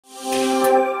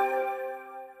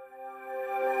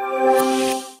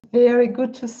very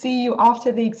good to see you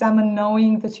after the exam and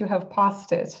knowing that you have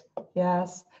passed it.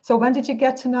 Yes. So when did you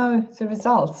get to know the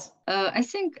results? I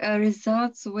think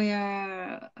results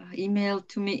were emailed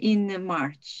to me in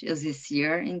March this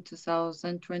year, in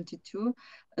 2022.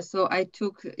 So I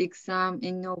took exam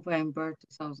in November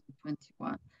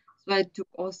 2021. So I took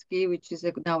OSCE, which is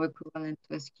now equivalent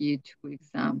to SQE2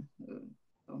 exam.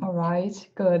 All right,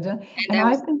 good. And And I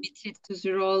was I've been admitted to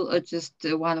the role just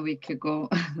 1 week ago.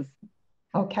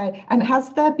 okay. And has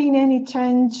there been any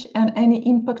change and any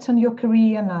impact on your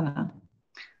career, Nana?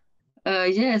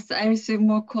 Yes, I receive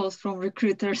more calls from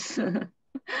recruiters.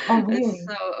 Oh, really?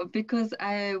 So because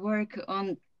I work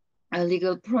on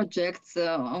legal projects,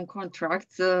 on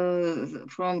contracts,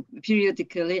 from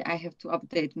periodically I have to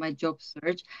update my job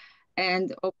search.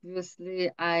 And obviously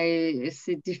I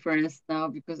see difference now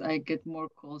because I get more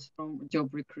calls from job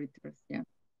recruiters. Yeah.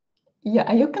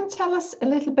 Yeah, you can tell us a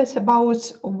little bit about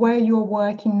where you're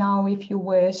working now, if you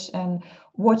wish, and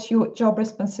what your job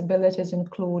responsibilities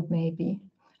include, maybe.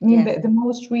 I mean, Yes. the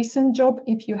most recent job,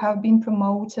 if you have been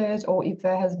promoted or if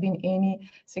there has been any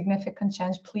significant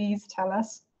change, please tell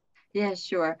us. Yeah,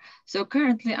 sure. So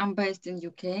currently I'm based in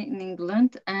UK, in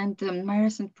England, and my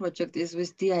recent project is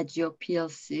with Diageo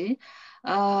PLC,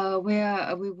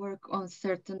 where we work on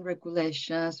certain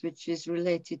regulations which is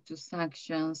related to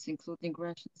sanctions, including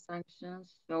Russian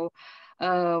sanctions. So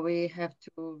we have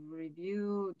to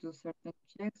review, do certain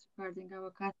checks regarding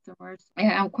our customers.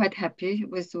 Yeah, I'm quite happy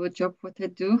with the job what I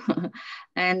do.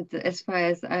 And as far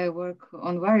as I work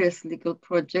on various legal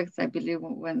projects, I believe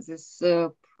when this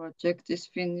project is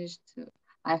finished,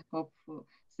 I hope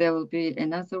there will be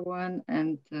another one.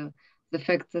 And the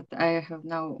fact that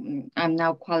I'm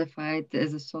now qualified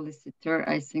as a solicitor,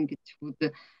 I think it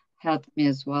would help me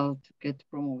as well to get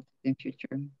promoted in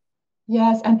future.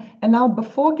 Yes, and now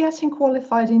before getting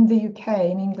qualified in the UK,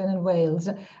 in England and Wales,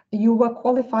 you were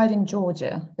qualified in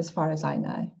Georgia, as far as I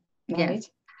know, Yes. right?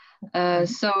 Okay.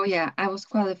 So yeah, I was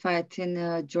qualified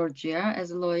in Georgia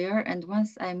as a lawyer, and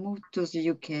once I moved to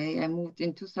the UK, I moved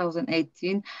in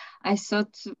 2018. I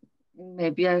thought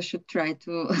maybe I should try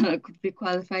to could be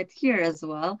qualified here as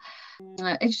well.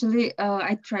 Actually,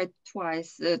 I tried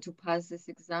twice to pass this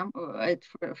exam.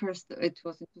 First, it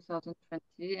was in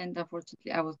 2020, and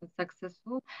unfortunately, I wasn't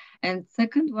successful. And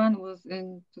second one was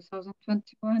in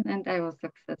 2021, and I was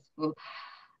successful.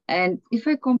 And if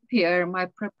I compare my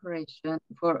preparation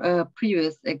for a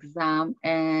previous exam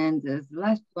and the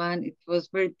last one, it was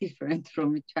very different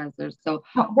from each other. So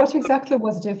Now, what exactly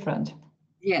was different?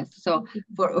 yes, so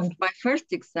for my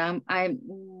first exam, I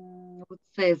would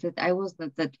say that I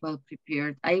wasn't that well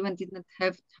prepared. I even didn't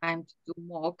have time to do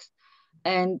mocks,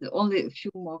 and only a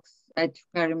few mocks I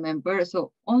remember.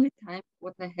 So only time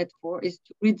what I had for is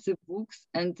to read the books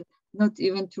and not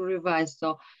even to revise.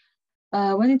 So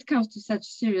when it comes to such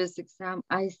serious exam,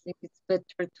 I think it's better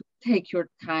to take your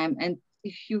time. And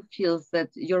if you feel that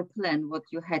your plan, what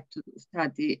you had to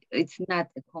study, it's not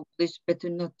accomplished, better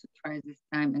not to try this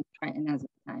time and try another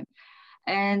time.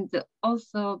 And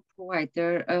also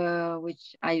provider,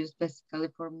 which I use basically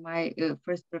for my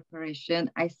first preparation,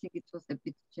 I think it was a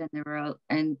bit general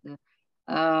and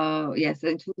yes,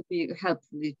 it would be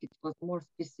helpful if it was more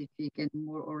specific and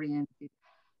more oriented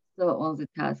so all the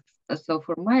tasks. So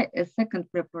for my second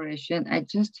preparation, I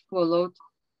just followed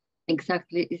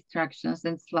exactly instructions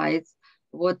and slides,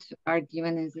 what are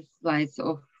given in the slides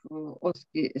of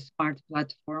OSCEsmart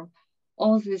platform.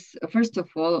 All this, first of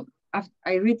all, after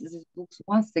I read these books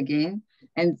once again,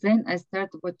 and then I start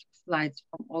watching slides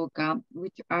from Olga,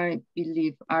 which I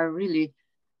believe are really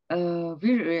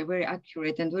very, very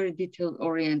accurate and very detail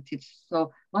oriented.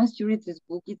 So once you read this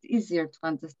book, it's easier to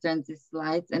understand the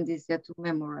slides and easier to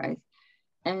memorize.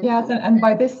 And Yes, and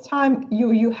by this time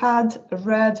you had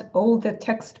read all the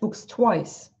textbooks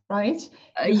twice, right?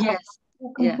 You had yes,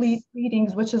 two complete yes,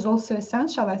 readings, which is also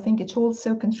essential. I think it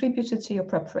also contributed to your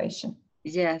preparation.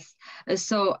 yes.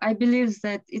 So I believe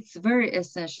that it's very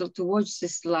essential to watch the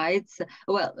slides.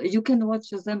 Well, you can watch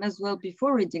them as well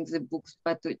before reading the books,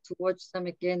 but to watch them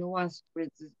again once you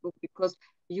read this book because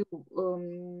you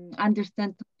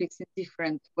understand topics in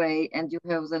different way and you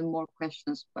have then more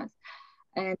questions to ask.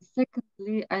 And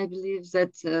secondly, I believe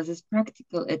that this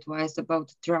practical advice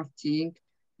about drafting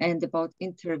and about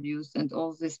interviews and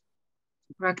all this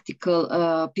practical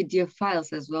PDF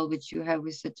files as well, which you have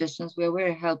with suggestions, were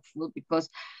very helpful because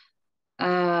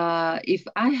if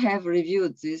I have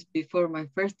reviewed this before my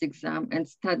first exam and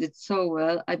studied so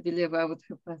well, I believe I would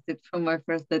have passed it from my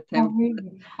first Oh, attempt.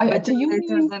 really? Better Do you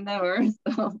later mean, than never.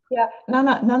 So. yeah,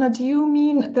 Nana, do you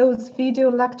mean those video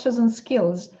lectures and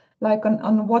skills like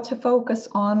on what to focus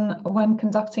on when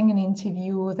conducting an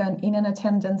interview, then in an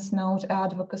attendance note,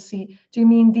 advocacy? Do you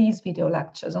mean these video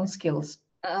lectures on skills?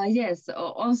 Yes,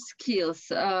 on skills.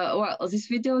 Well, these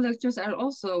video lectures are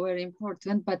also very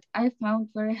important, but I found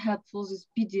very helpful these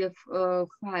PDF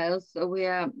files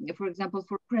where, for example,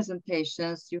 for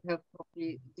presentations, you have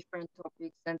probably different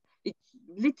topics, and it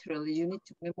literally you need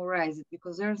to memorize it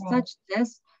because there are such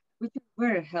tests which are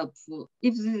very helpful.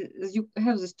 If you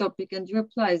have this topic and you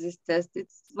apply this test,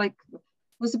 it's like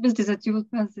possibility that you will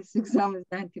pass this exam is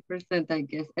 90%, I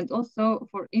guess. And also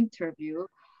for interview.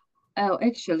 Oh,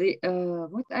 actually,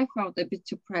 what I found a bit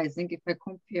surprising, if I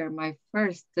compare my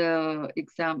first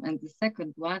exam and the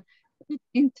second one, a bit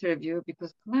interview,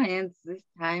 because clients this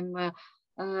time,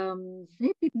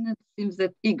 they did not seem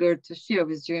that eager to share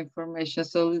with you information.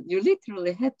 So you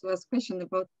literally had to ask questions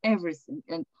about everything.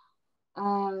 And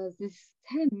this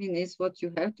 10 minutes, what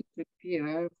you have to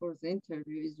prepare for the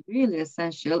interview is really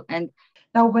essential. And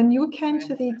now, when you came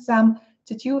to the exam,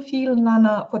 did you feel,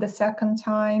 Nana, for the second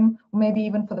time, or maybe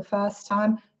even for the first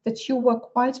time, that you were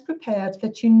quite prepared,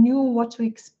 that you knew what to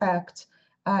expect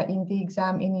in the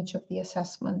exam, in each of the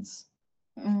assessments?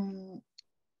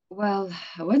 Well,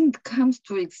 when it comes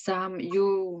to exam,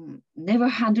 you never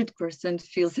 100%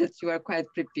 feel that you are quite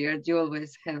prepared. You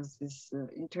always have this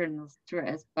internal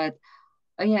stress. But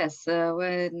yes,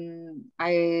 when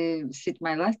I sit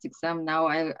my last exam now,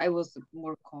 I was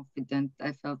more confident.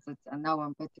 I felt that now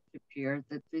I'm better prepared.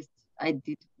 At least I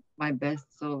did my best.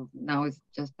 So now it's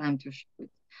just time to shoot.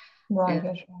 Right,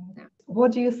 right.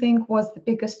 What do you think was the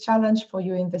biggest challenge for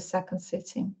you in the second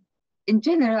sitting? In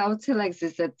general, I would say like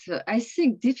this, that I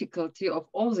think difficulty of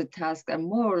all the tasks are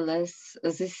more or less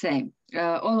the same.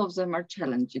 All of them are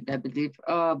challenging, I believe.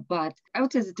 But I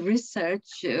would say that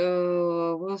research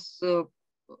was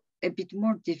a bit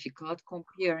more difficult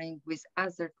comparing with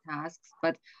other tasks.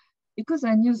 But because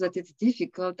I knew that it's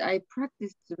difficult, I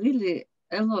practiced really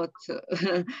a lot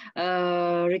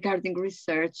regarding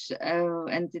research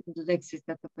and in the Lexis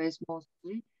database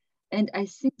mostly. And I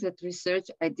think that research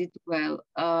I did well,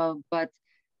 but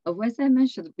as I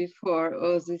mentioned before,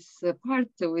 this part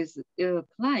with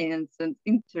clients and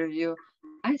interview,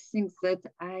 I think that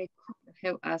I could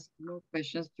have asked more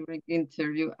questions during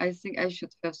interview. I think I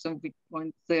should have some big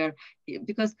points there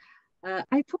because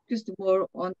I focused more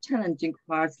on challenging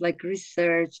parts like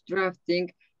research,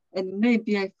 drafting, and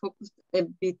maybe I focused a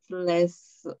bit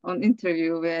less on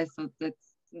interview where I thought that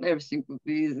everything would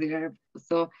be easier.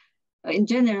 So in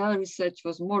general, research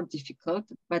was more difficult,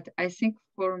 but I think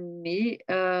for me,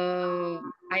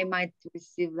 I might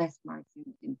receive less marks in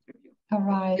interview. All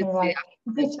right, all right.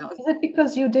 Is it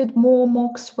because you did more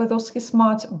mocks with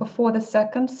OSCEsmart before the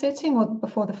second sitting or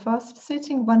before the first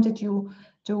sitting? When did you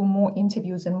do more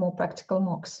interviews and more practical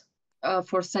mocks?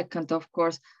 For second, of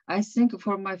course. I think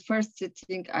for my first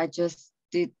sitting, I just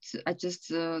did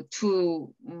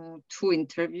two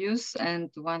interviews and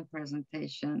one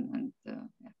presentation, and yeah.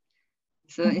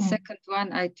 So in second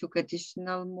one, I took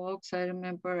additional mocks. I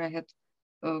remember I had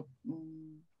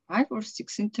 5 or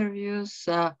 6 interviews,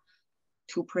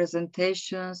 2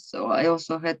 presentations. So I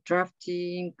also had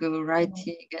drafting,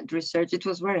 writing, and research. It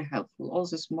was very helpful. All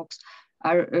these mocks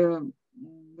are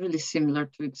really similar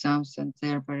to exams, and they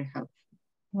are very helpful.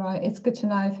 Right, it's good to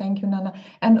know. Thank you, Nana.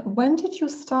 And when did you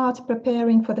start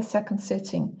preparing for the second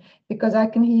sitting? Because I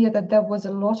can hear that there was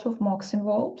a lot of mocks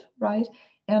involved, right?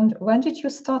 And when did you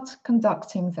start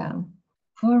conducting them?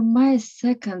 For my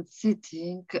second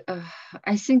sitting,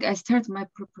 I think I started my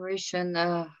preparation,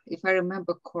 if I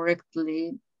remember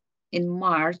correctly, in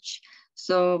March.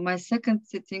 So my second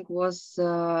sitting was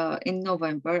in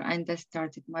November, and I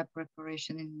started my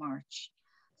preparation in March.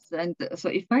 So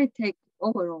if I take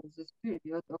overall this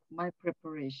period of my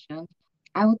preparation,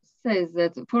 I would say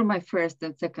that for my first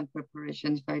and second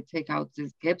preparation, if I take out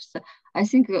these gaps, I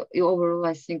think overall,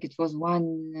 I think it was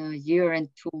 1 year and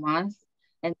 2 months.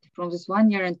 And from this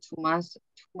 1 year and 2 months,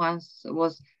 2 months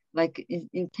was like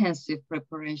intensive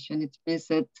preparation. It means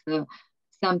that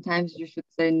sometimes you should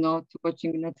say no to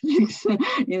watching Netflix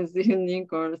in the evening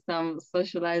or some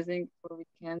socializing for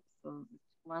weekends. So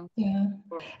yeah.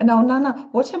 And now, Nana,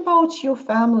 what about your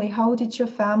family? How did your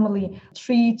family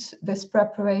treat this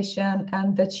preparation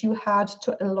and that you had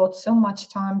to allot so much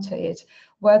time to it?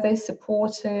 Were they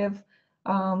supportive?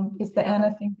 Is there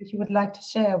anything that you would like to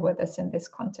share with us in this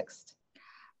context?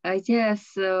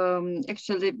 Yes,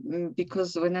 actually,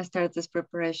 because when I started this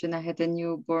preparation, I had a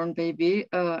newborn baby.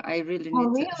 I really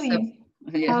need really?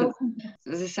 Yes,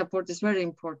 the support is very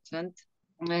important.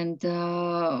 And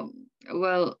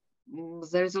well,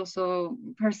 there's also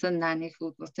person nanny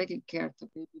who was taking care of the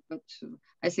baby, but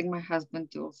I think my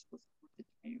husband also supported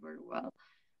very well.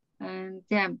 And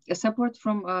yeah, support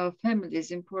from family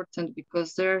is important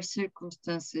because there are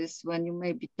circumstances when you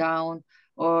may be down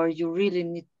or you really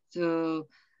need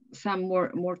some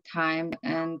more time,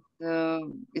 and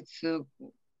it's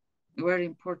very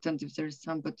important if there is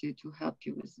somebody to help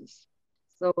you with this.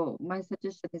 So my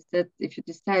suggestion is that if you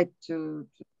decide to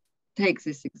take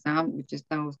this exam, which is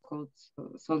now called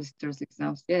Solicitors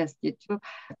exams, yes,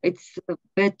 it's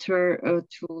better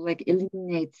to like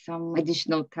eliminate some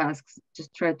additional tasks.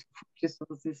 Just try to focus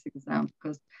on this exam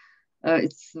because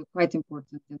it's quite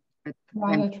important. And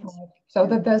Right. So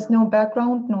that there's no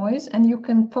background noise and you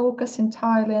can focus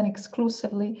entirely and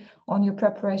exclusively on your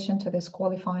preparation to this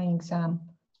qualifying exam.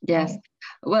 Yes. Right.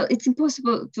 Well, it's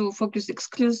impossible to focus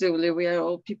exclusively. We are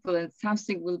all people and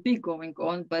something will be going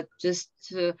on, but just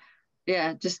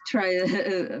try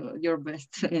your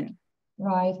best. Yeah.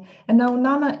 Right. And now,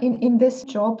 Nana, in this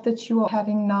job that you are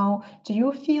having now, do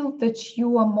you feel that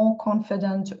you are more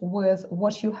confident with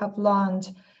what you have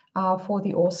learned for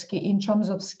the OSCE in terms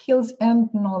of skills and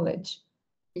knowledge?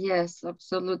 Yes,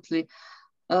 absolutely.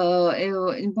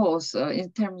 In both, in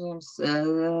terms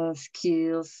of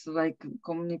skills like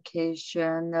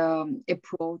communication,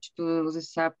 approach to the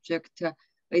subject,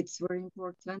 it's very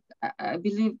important. I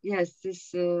believe, yes, this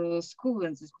school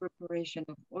and this preparation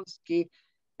of OSCE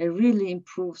really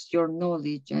improves your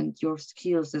knowledge and your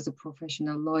skills as a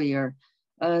professional lawyer.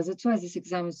 That's why this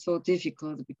exam is so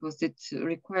difficult because it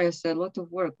requires a lot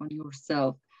of work on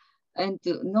yourself and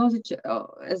knowledge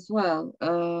as well,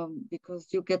 because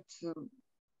you get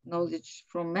knowledge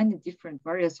from many different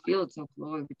various fields of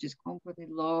law, which is company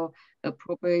law,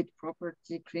 probate,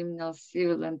 property, criminal,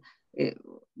 civil, and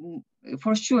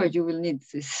for sure you will need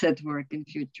this at work in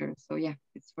future. So yeah,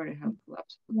 it's very helpful.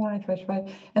 Absolutely. Right.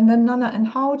 And then Nana, and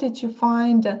how did you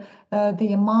find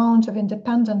the amount of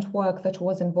independent work that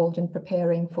was involved in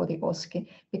preparing for the OSCE?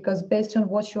 Because based on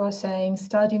what you are saying,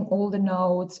 studying all the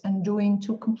notes and doing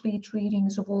 2 complete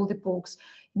readings of all the books,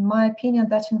 in my opinion,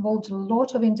 that involved a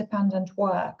lot of independent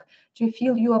work. Do you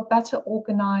feel you are better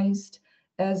organized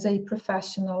as a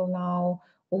professional now,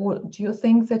 or do you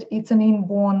think that it's an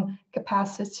inborn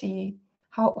capacity?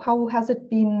 How has it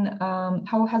been?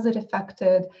 How has it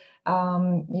affected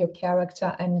your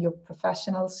character and your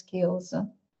professional skills?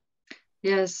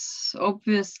 Yes,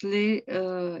 obviously,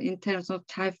 in terms of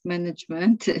time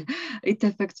management, it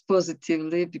affects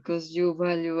positively because you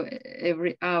value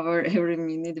every hour, every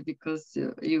minute, because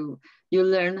you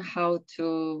learn how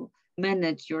to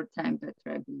manage your time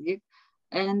better, I believe.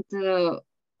 And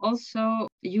also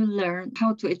you learn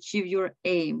how to achieve your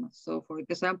aim. So for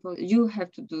example, you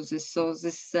have to do this. So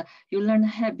this you learn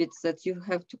habits that you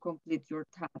have to complete your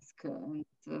task. And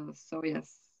so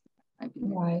yes.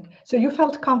 Right. So you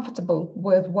felt comfortable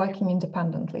with working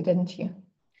independently, didn't you?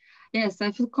 Yes,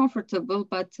 I feel comfortable,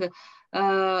 but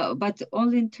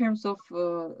only in terms of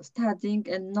studying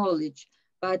and knowledge.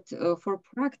 But for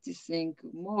practicing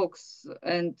mocks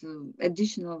and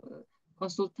additional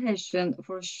consultation,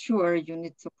 for sure you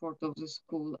need support of the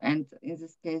school. And in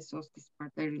this case,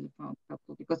 OSCEsmart, I really found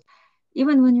helpful because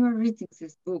even when you are reading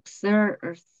these books, there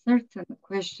are certain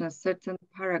questions, certain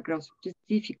paragraphs which is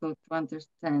difficult to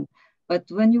understand. But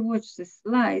when you watch the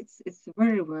slides, it's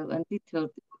very well and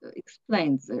detailed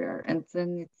explained there, and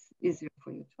then it's easier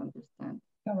for you to understand.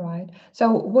 All right. So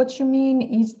what you mean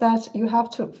is that you have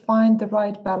to find the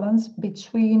right balance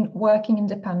between working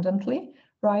independently,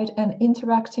 right, and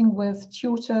interacting with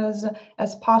tutors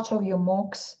as part of your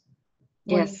mocks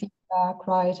with feedback,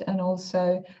 right, and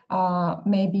also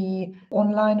maybe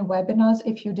online webinars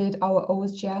if you did our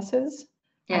OSCEs.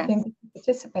 Yes. I think you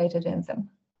participated in them.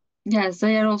 Yes,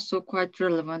 they are also quite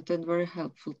relevant and very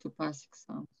helpful to pass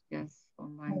exams. Yes,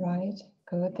 online. All right,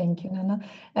 good. Thank you, Nana.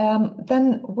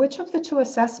 Then which of the 2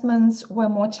 assessments were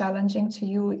more challenging to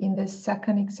you in this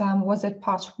second exam? Was it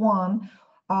part 1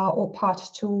 or part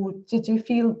 2? Did you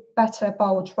feel better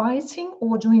about writing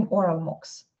or doing oral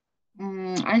mocks?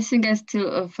 I think I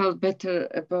still felt better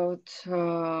about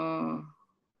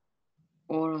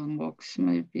oral mocks,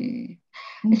 maybe.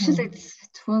 Actually,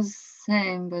 it was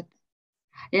same, but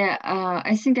yeah,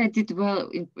 I think I did well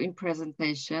in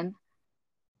presentation.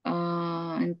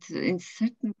 And in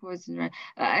certain points,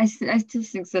 I still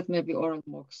think that maybe oral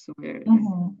mocks were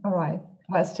all right,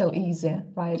 well, still easier,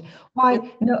 right?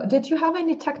 Why? No, did you have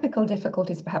any technical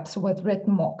difficulties perhaps with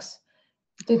written mocks?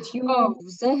 Did you? Oh,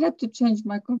 they had to change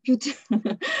my computer. Oh,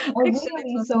 Actually,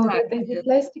 really? it was So stuck, they yes.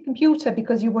 replaced the computer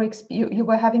because you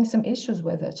were having some issues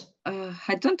with it.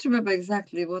 I don't remember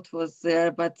exactly what was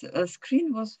there, but a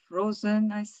screen was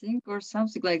frozen, I think, or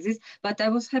something like this. But I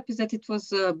was happy that it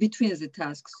was between the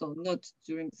tasks, so not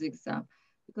during the exam.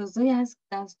 because they asked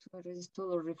us to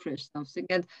reinstall or refresh something,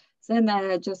 and then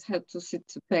I just had to sit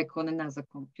back on another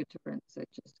computer and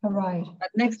just. All right. But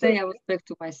next day I was back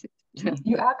to my seat.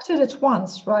 You acted at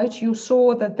once, right? You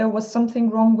saw that there was something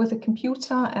wrong with the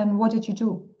computer, and what did you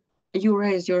do? You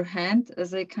raise your hand,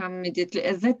 they come immediately.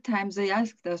 At that time, they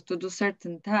asked us to do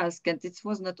certain tasks, and it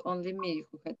was not only me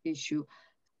who had issue.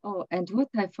 Oh, and what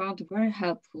I found very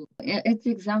helpful at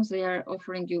the exams, they are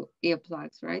offering you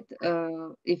earplugs, right?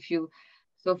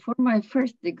 So for my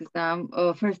first exam,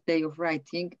 first day of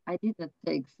writing, I did not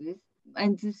take this,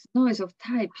 and this noise of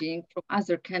typing from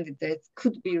other candidates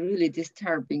could be really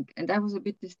disturbing, and I was a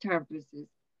bit disturbed with this.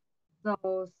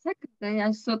 So second day,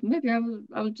 I thought maybe I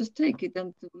will just take it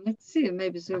and let's see,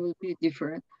 maybe there will be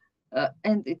different.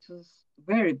 And it was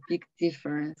very big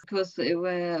difference because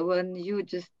when you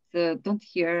just don't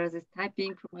hear this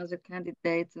typing from other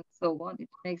candidates and so on, it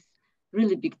makes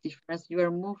really big difference. You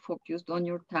are more focused on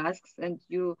your tasks and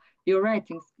your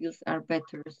writing skills are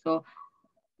better. So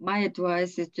my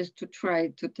advice is just to try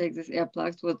to take these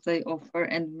earplugs, what they offer,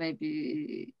 and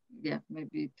maybe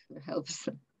it helps.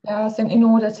 Yes, and in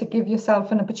order to give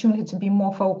yourself an opportunity to be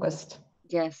more focused.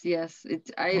 Yes.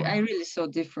 I really saw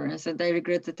difference, and I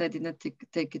regret that I did not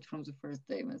take it from the first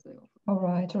day as I offered. All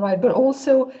right. But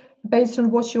also, based on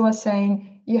what you are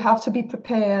saying, you have to be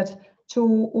prepared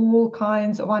to all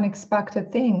kinds of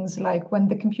unexpected things, like when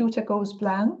the computer goes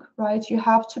blank, right? You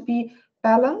have to be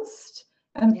balanced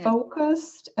and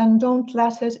focused, and don't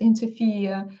let it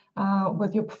interfere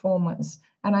with your performance.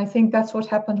 And I think that's what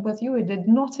happened with you. It did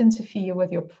not interfere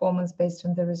with your performance based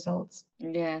on the results.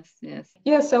 Yes.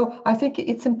 Yeah, so I think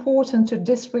it's important to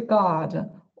disregard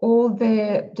all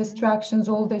the distractions,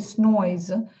 all this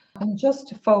noise, and just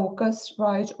to focus,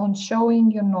 right, on showing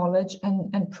your knowledge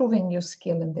and proving your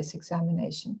skill in this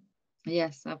examination.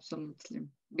 Yes, absolutely.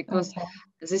 Because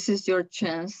this is your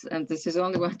chance, and this is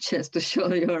only one chance to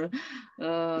show your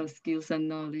skills and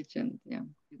knowledge, and you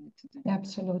need to do.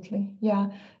 Absolutely, yeah.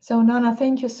 So Nana,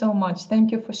 thank you so much.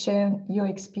 Thank you for sharing your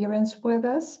experience with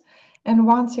us. And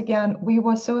once again, we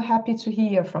were so happy to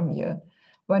hear from you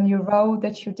when you wrote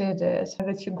that you did it,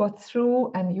 that you got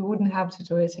through and you wouldn't have to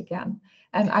do it again.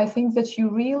 And I think that you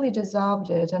really deserved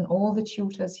it, and all the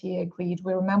tutors here agreed.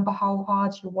 We remember how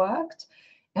hard you worked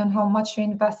and how much you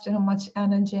invested, how much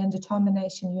energy and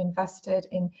determination you invested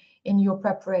in your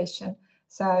preparation.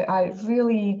 So I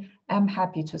really am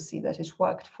happy to see that it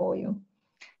worked for you.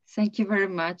 Thank you very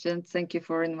much, and thank you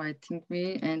for inviting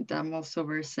me. And I'm also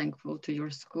very thankful to your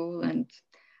school and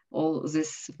all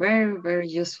these very, very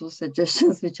useful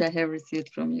suggestions which I have received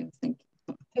from you. Thank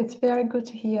you. It's very good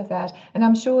to hear that. And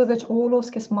I'm sure that all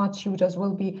OSCEsmart tutors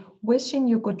will be wishing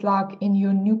you good luck in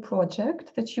your new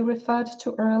project that you referred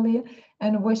to earlier,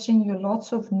 and wishing you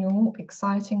lots of new,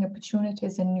 exciting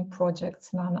opportunities and new projects,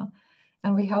 Nana.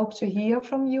 And we hope to hear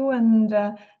from you and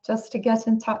just to get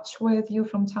in touch with you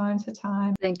from time to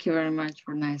time. Thank you very much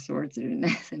for nice words. Really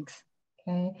nice. Thanks.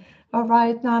 Okay. All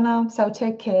right, Nana. So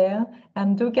take care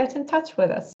and do get in touch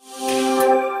with us.